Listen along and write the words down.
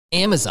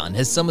Amazon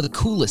has some of the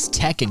coolest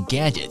tech and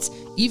gadgets,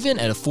 even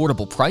at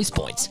affordable price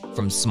points.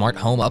 From smart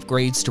home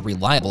upgrades to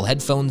reliable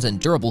headphones and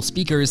durable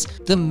speakers,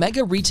 the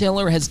mega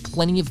retailer has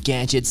plenty of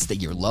gadgets that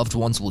your loved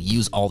ones will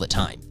use all the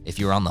time. If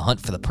you're on the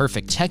hunt for the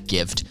perfect tech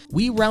gift,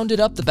 we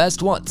rounded up the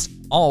best ones,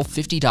 all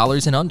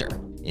 $50 and under.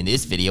 In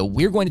this video,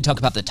 we're going to talk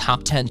about the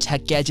top 10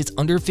 tech gadgets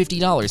under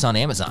 $50 on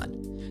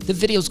Amazon. The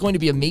video is going to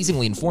be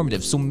amazingly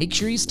informative, so make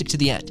sure you stick to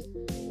the end.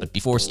 But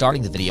before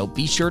starting the video,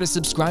 be sure to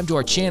subscribe to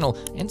our channel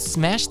and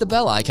smash the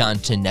bell icon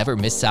to never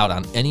miss out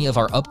on any of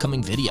our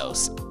upcoming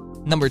videos.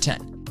 Number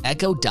 10.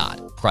 Echo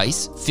Dot.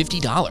 Price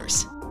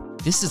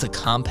 $50. This is a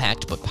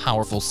compact but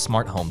powerful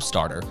smart home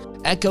starter.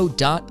 Echo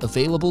Dot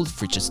available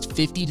for just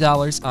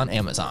 $50 on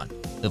Amazon.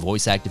 The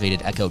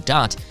voice-activated Echo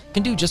Dot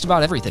can do just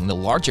about everything the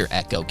larger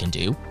Echo can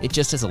do. It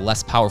just has a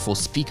less powerful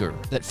speaker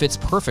that fits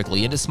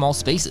perfectly into small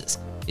spaces.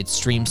 It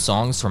streams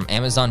songs from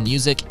Amazon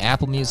Music,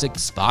 Apple Music,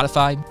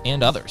 Spotify,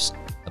 and others.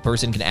 A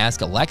person can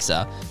ask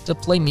Alexa to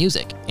play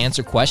music,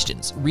 answer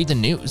questions, read the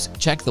news,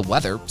 check the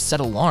weather, set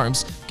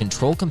alarms,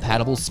 control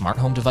compatible smart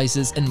home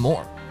devices, and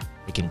more.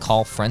 It can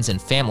call friends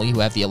and family who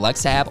have the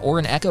Alexa app or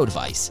an Echo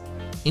device,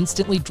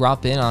 instantly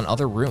drop in on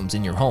other rooms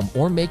in your home,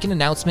 or make an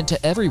announcement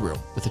to every room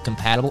with a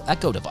compatible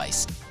Echo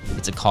device.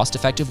 It's a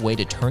cost-effective way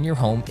to turn your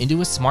home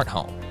into a smart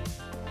home.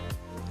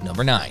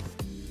 Number 9.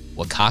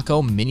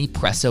 WACACO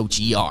Minipresso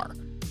GR.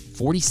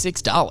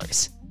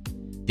 $46.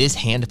 This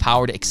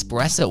hand-powered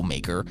espresso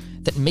maker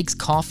that makes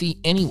coffee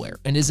anywhere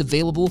and is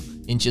available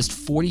in just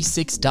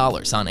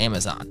 $46 on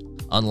Amazon.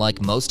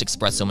 Unlike most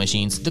espresso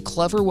machines, the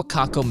clever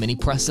WACACO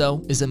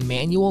Minipresso is a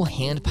manual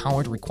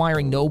hand-powered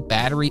requiring no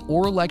battery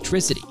or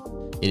electricity.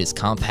 It is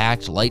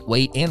compact,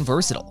 lightweight, and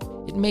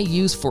versatile. It may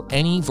use for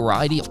any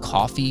variety of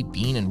coffee,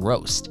 bean, and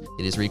roast.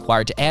 It is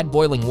required to add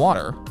boiling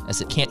water,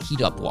 as it can't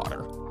heat up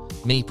water.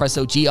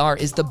 Minipresso GR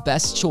is the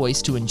best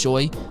choice to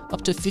enjoy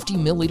up to 50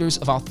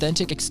 milliliters of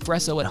authentic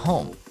espresso at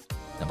home.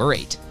 Number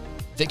 8.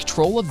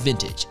 Victrola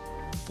Vintage.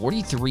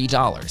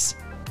 $43.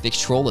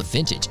 Victrola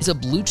Vintage is a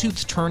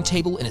Bluetooth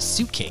turntable in a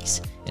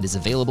suitcase and is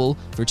available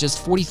for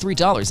just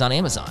 $43 on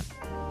Amazon.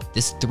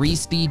 This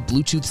 3-speed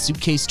Bluetooth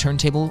suitcase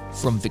turntable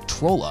from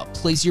Victrola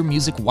plays your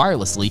music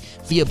wirelessly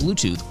via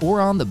Bluetooth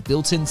or on the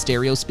built-in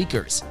stereo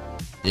speakers.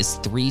 This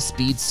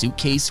 3-speed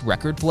suitcase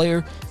record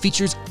player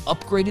features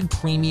upgraded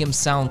premium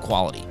sound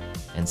quality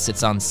and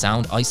sits on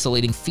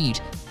sound-isolating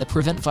feet that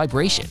prevent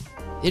vibration.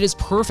 It is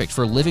perfect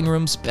for living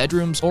rooms,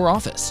 bedrooms, or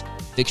office.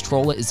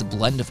 Victrola is a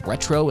blend of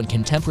retro and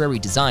contemporary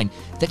design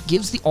that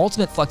gives the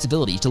ultimate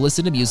flexibility to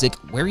listen to music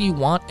where you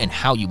want and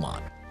how you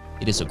want.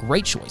 It is a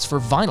great choice for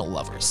vinyl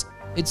lovers.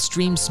 It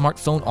streams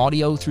smartphone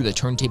audio through the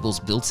turntable's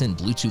built-in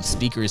Bluetooth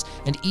speakers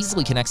and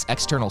easily connects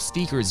external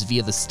speakers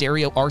via the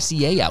stereo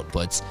RCA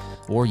outputs,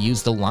 or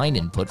use the line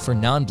input for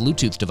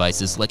non-Bluetooth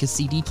devices like a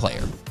CD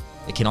player.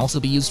 It can also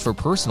be used for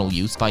personal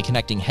use by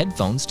connecting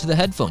headphones to the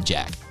headphone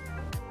jack.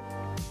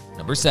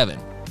 Number 7.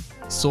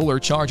 Solar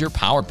Charger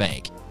Power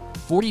Bank.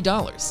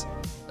 $40.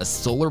 A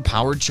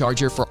solar-powered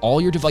charger for all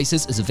your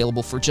devices is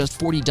available for just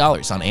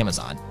 $40 on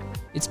Amazon.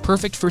 It's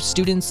perfect for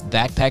students,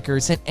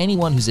 backpackers, and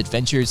anyone whose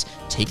adventures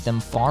take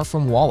them far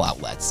from wall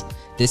outlets.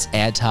 This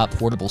add-top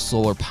portable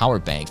solar power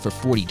bank for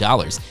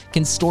 $40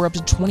 can store up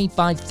to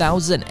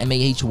 25,000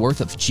 mAh worth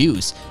of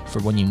juice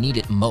for when you need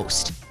it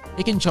most.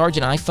 It can charge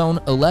an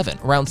iPhone 11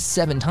 around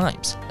 7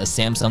 times, a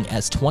Samsung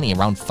S20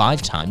 around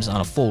 5 times on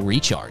a full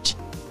recharge.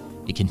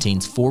 It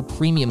contains 4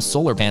 premium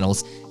solar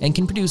panels and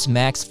can produce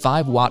max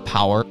 5-watt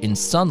power in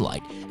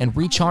sunlight and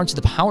recharge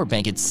the power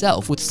bank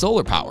itself with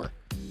solar power.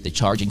 The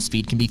charging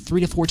speed can be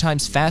 3 to 4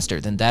 times faster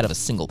than that of a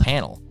single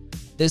panel.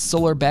 This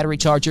solar battery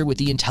charger with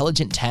the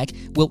intelligent tech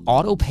will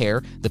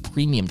auto-pair the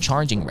premium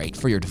charging rate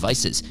for your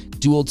devices.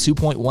 Dual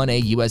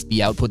 2.1A USB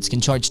outputs can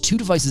charge 2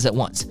 devices at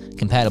once,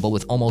 compatible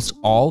with almost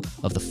all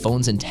of the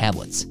phones and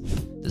tablets.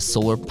 The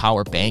solar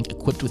power bank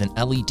equipped with an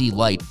LED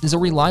light is a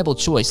reliable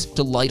choice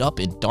to light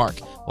up in dark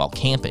while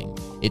camping.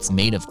 It's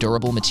made of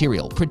durable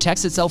material,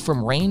 protects itself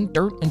from rain,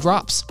 dirt, and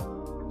drops.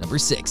 Number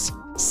 6.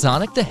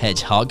 Sonic the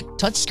Hedgehog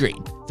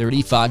Touchscreen.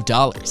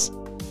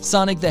 $35.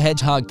 Sonic the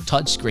Hedgehog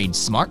Touchscreen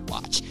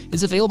Smartwatch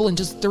is available in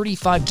just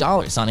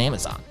 $35 on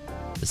Amazon.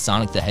 The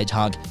Sonic the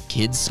Hedgehog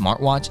Kids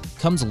Smartwatch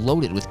comes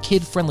loaded with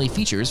kid-friendly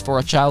features for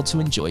a child to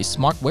enjoy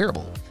smart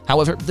wearable.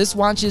 However, this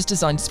watch is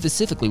designed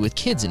specifically with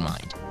kids in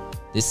mind.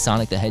 This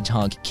Sonic the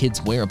Hedgehog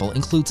Kids wearable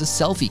includes a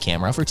selfie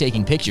camera for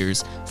taking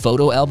pictures,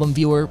 photo album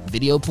viewer,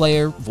 video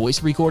player,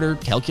 voice recorder,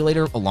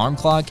 calculator, alarm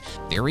clock,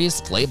 various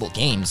playable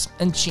games,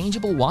 and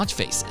changeable watch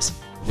faces.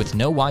 With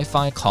no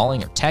Wi-Fi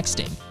calling or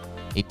texting,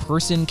 a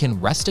person can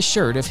rest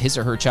assured of his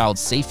or her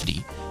child's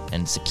safety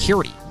and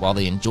security while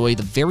they enjoy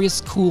the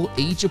various cool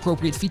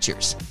age-appropriate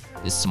features.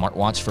 This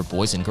smartwatch for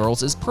boys and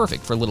girls is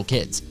perfect for little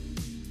kids.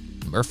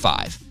 Number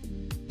 5.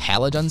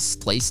 Paladone's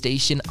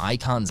PlayStation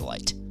Icons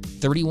Light.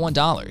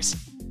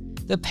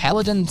 $31. The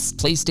Paladone's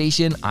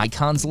PlayStation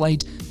Icons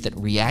Light that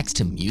reacts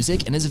to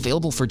music and is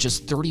available for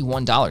just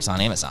 $31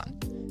 on Amazon.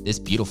 This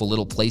beautiful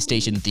little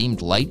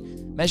PlayStation-themed light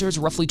measures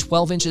roughly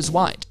 12 inches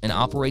wide and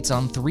operates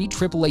on 3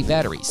 AAA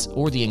batteries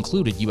or the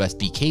included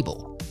USB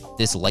cable.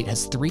 This light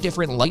has 3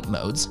 different light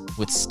modes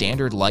with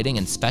standard lighting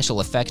and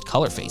special effect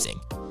color phasing.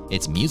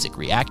 It's music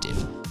reactive,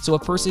 so a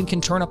person can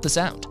turn up the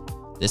sound.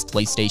 This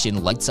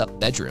PlayStation lights up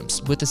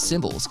bedrooms with the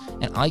symbols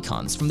and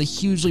icons from the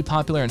hugely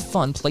popular and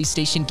fun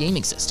PlayStation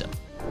gaming system.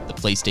 The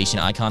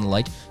PlayStation icon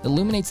light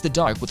illuminates the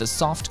dark with a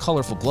soft,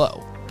 colorful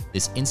glow.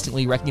 This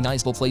instantly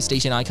recognizable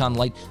PlayStation icon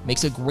light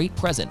makes a great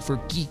present for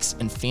geeks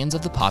and fans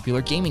of the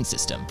popular gaming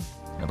system.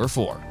 Number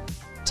 4.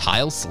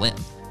 Tile Slim,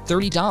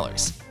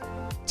 $30.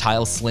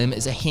 Tile Slim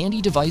is a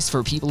handy device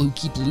for people who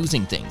keep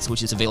losing things,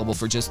 which is available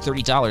for just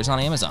 $30 on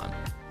Amazon.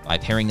 By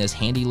pairing this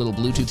handy little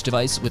Bluetooth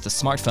device with a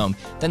smartphone,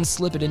 then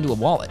slip it into a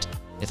wallet.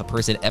 If a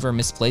person ever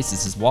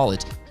misplaces his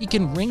wallet, he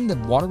can ring the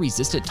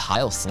water-resistant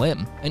Tile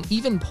Slim and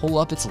even pull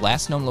up its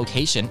last known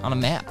location on a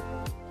map.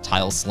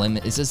 Tile Slim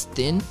is as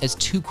thin as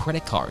 2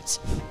 credit cards.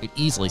 It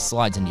easily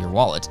slides into your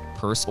wallet,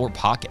 purse, or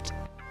pocket.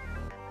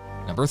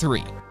 Number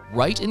 3.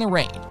 Write in the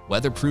Rain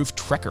Weatherproof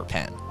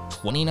Pen,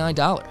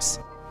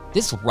 $29.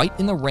 This Write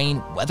in the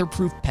Rain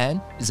weatherproof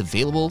pen is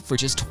available for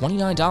just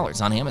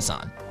 $29 on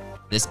Amazon.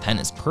 This pen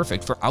is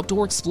perfect for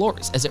outdoor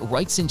explorers as it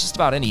writes in just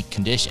about any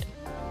condition.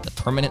 The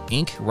permanent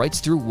ink writes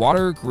through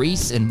water,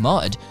 grease, and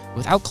mud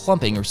without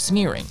clumping or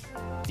smearing.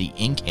 The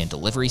ink and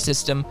delivery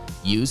system,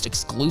 used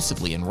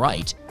exclusively in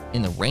Write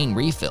in the Rain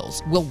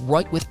refills, will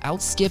write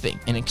without skipping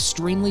in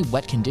extremely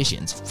wet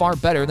conditions, far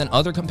better than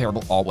other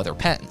comparable all-weather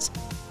pens.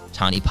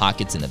 Tiny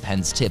pockets in the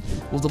pen's tip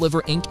will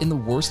deliver ink in the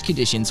worst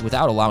conditions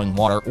without allowing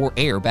water or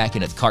air back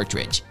into the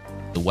cartridge.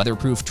 The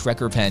Weatherproof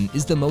Pen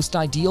is the most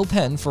ideal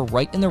pen for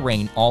Write in the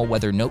Rain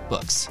all-weather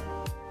notebooks.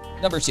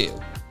 Number 2.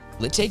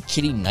 Litte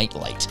Kitty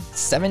Nightlight,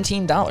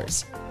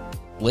 $17.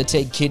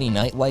 Litte Kitty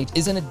Nightlight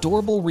is an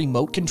adorable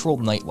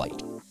remote-controlled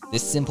nightlight.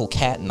 This simple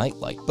cat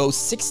nightlight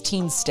boasts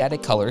 16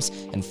 static colors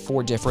and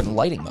 4 different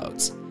lighting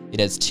modes. It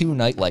has 2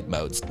 nightlight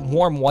modes,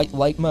 warm white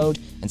light mode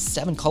and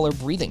 7-color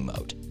breathing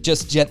mode.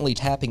 Just gently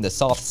tapping the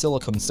soft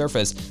silicone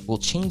surface will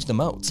change the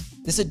modes.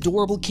 This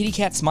adorable kitty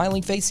cat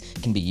smiling face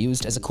can be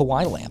used as a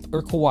kawaii lamp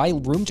or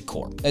kawaii room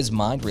decor as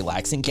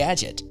mind-relaxing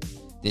gadget.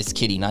 This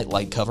kitty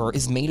nightlight cover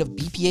is made of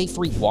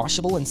BPA-free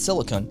washable and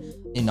silicone,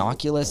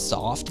 innocuous,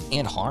 soft,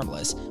 and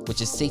harmless,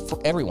 which is safe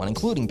for everyone,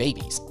 including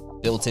babies.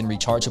 Built-in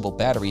rechargeable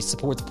battery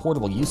supports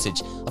portable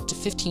usage up to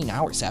 15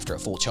 hours after a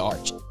full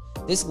charge.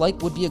 This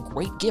light would be a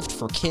great gift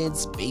for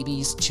kids,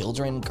 babies,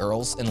 children,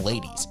 girls, and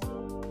ladies.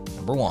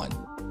 Number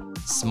 1.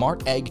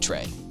 Smart Egg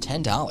Tray,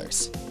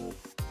 $10.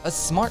 A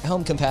smart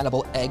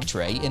home-compatible egg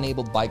tray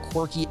enabled by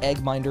Quirky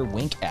Eggminder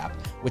Wink app,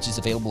 which is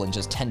available in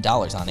just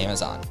 $10 on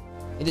Amazon.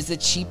 It is the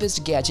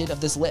cheapest gadget of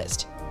this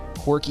list.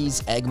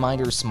 Quirky's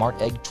Eggminder Smart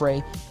Egg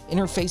Tray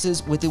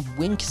interfaces with the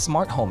Wink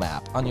Smart Home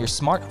app on your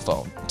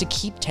smartphone to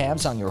keep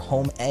tabs on your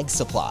home egg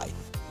supply,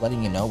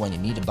 letting you know when you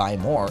need to buy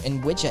more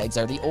and which eggs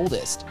are the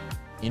oldest.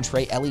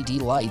 In-tray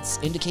LED lights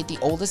indicate the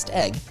oldest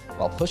egg,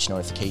 while push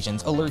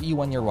notifications alert you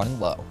when you're running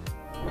low.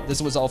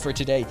 This was all for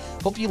today.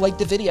 Hope you liked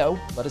the video.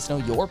 Let us know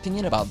your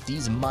opinion about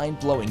these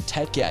mind-blowing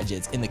tech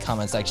gadgets in the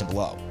comment section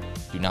below.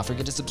 Do not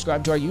forget to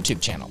subscribe to our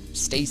YouTube channel.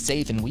 Stay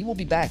safe, and we will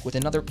be back with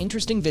another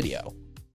interesting video.